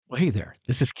Well, hey there,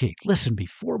 this is Keith. Listen,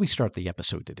 before we start the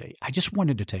episode today, I just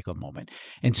wanted to take a moment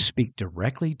and speak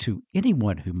directly to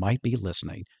anyone who might be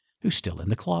listening who's still in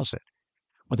the closet.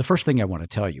 Well, the first thing I want to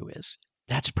tell you is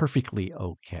that's perfectly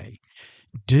okay.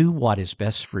 Do what is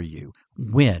best for you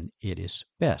when it is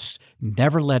best.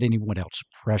 Never let anyone else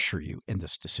pressure you in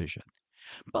this decision.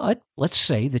 But let's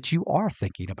say that you are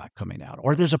thinking about coming out,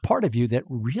 or there's a part of you that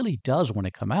really does want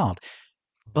to come out,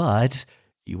 but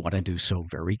you want to do so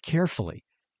very carefully,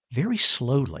 very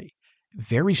slowly,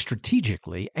 very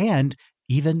strategically, and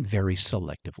even very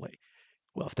selectively.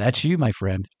 Well, if that's you, my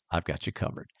friend, I've got you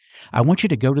covered. I want you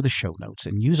to go to the show notes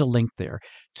and use a link there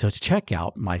to check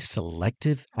out my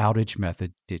Selective Outage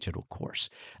Method digital course.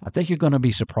 I think you're going to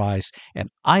be surprised, and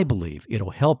I believe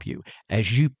it'll help you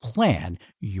as you plan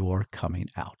your coming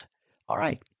out. All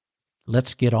right,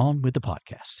 let's get on with the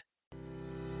podcast.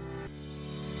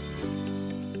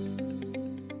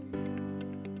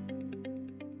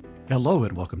 Hello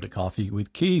and welcome to Coffee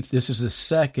with Keith. This is the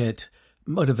second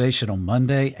Motivational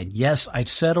Monday. And yes, I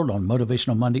settled on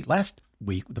Motivational Monday last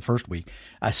week, the first week.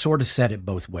 I sort of said it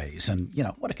both ways. And,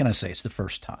 what can I say? It's the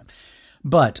first time.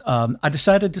 But I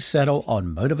decided to settle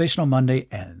on Motivational Monday,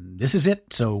 and this is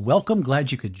it. So welcome.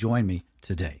 Glad you could join me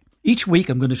today. Each week,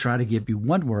 I'm going to try to give you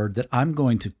one word that I'm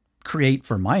going to create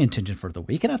for my intention for the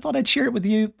week. And I thought I'd share it with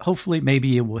you. Hopefully,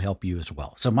 maybe it will help you as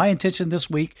well. So my intention this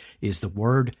week is the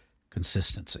word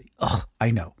consistency. Oh,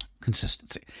 I know,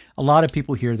 consistency. A lot of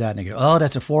people hear that and they go, oh,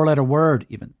 that's a 4-letter word,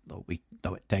 even though we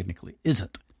know it technically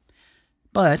isn't.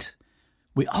 But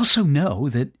we also know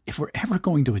that if we're ever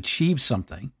going to achieve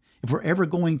something, if we're ever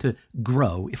going to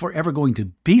grow, if we're ever going to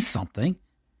be something,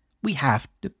 we have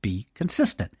to be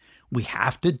consistent. We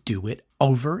have to do it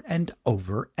over and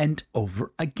over and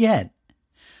over again.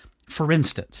 For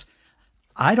instance,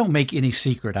 I don't make any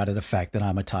secret out of the fact that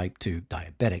I'm a type 2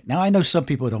 diabetic. Now, I know some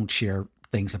people don't share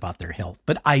things about their health,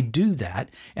 but I do that,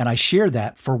 and I share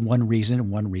that for one reason and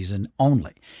one reason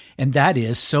only. And that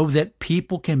is so that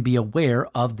people can be aware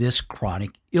of this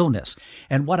chronic illness.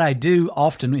 And what I do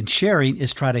often in sharing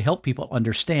is try to help people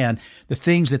understand the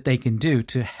things that they can do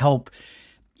to help,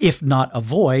 if not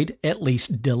avoid, at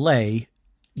least delay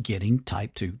getting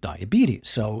type 2 diabetes.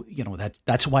 So,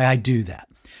 that's why I do that.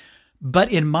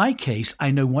 But in my case, I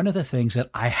know one of the things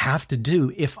that I have to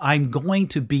do if I'm going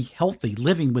to be healthy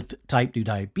living with type 2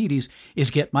 diabetes is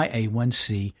get my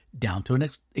A1C down to an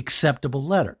acceptable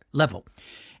level.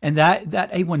 And that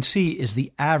A1C is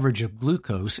the average of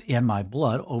glucose in my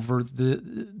blood over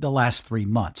the last 3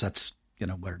 months. That's,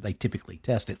 where they typically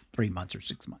test it, 3 months or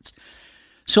 6 months.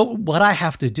 So what I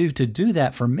have to do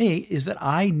that for me is that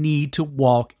I need to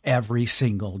walk every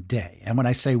single day. And when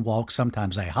I say walk,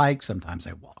 sometimes I hike, sometimes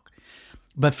I walk.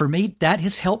 But for me, that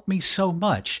has helped me so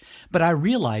much. But I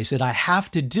realize that I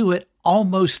have to do it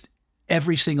almost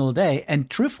every single day. And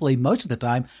truthfully, most of the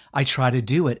time, I try to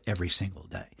do it every single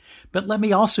day. But let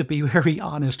me also be very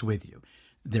honest with you.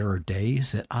 There are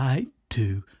days that I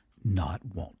do not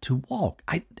want to walk.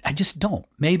 I just don't.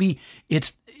 Maybe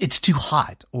it's too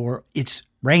hot, or it's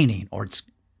raining, or it's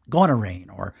going to rain,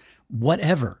 or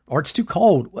whatever, or it's too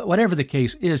cold, whatever the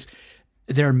case is.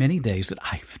 There are many days that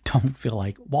I don't feel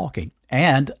like walking.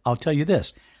 And I'll tell you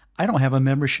this, I don't have a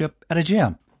membership at a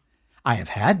gym. I have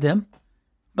had them,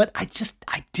 but I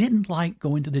didn't like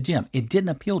going to the gym. It didn't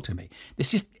appeal to me.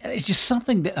 It's just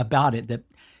something about it that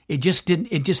it just didn't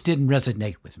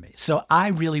resonate with me. So I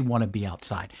really want to be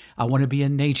outside. I want to be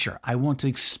in nature. I want to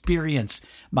experience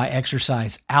my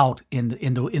exercise out in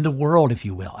the world, if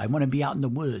you will. I want to be out in the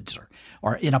woods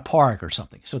or in a park or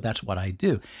something. So that's what I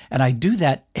do. And I do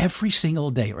that every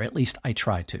single day, or at least I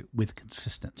try to, with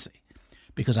consistency,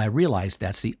 because I realize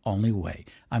that's the only way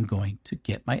I'm going to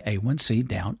get my A1C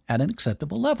down at an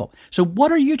acceptable level. So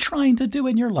what are you trying to do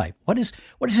in your life? What is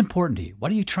important to you?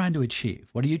 What are you trying to achieve?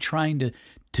 What are you trying to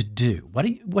do? What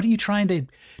are you trying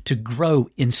to grow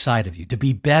inside of you, to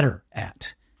be better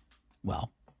at?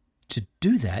 Well, to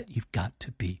do that, you've got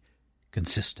to be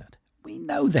consistent. We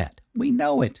know that. We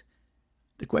know it.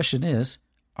 The question is,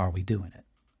 are we doing it?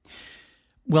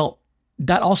 Well,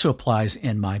 that also applies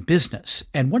in my business.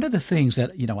 And one of the things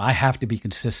that, I have to be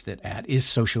consistent at is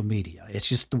social media. It's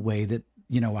just the way that,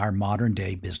 our modern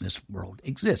day business world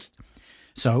exists.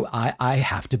 So I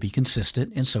have to be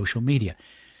consistent in social media.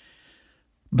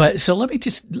 But so let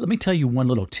me tell you one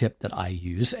little tip that I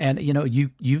use. And,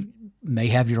 you may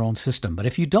have your own system, but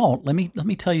if you don't, let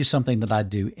me tell you something that I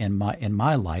do in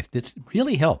my life that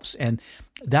really helps. And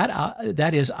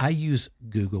that is I use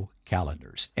Google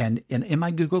calendars. And in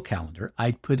my Google Calendar,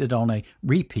 I put it on a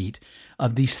repeat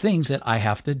of these things that I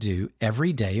have to do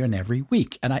every day and every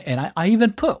week. And I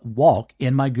even put walk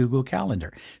in my Google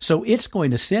Calendar. So it's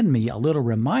going to send me a little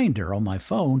reminder on my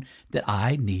phone that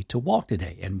I need to walk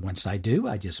today. And once I do,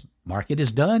 I just mark it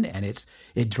as done, and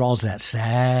it draws that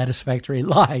satisfactory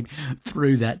line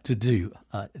through that to do,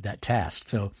 that task.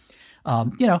 So, I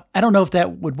don't know if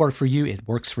that would work for you. It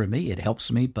works for me. It helps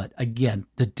me. But again,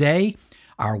 today,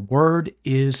 our word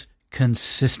is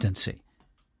consistency.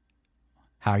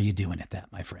 How are you doing at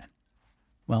that, my friend?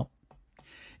 Well,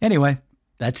 anyway,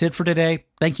 that's it for today.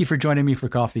 Thank you for joining me for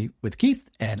Coffee with Keith,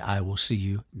 and I will see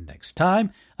you next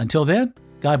time. Until then,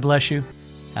 God bless you.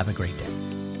 Have a great day.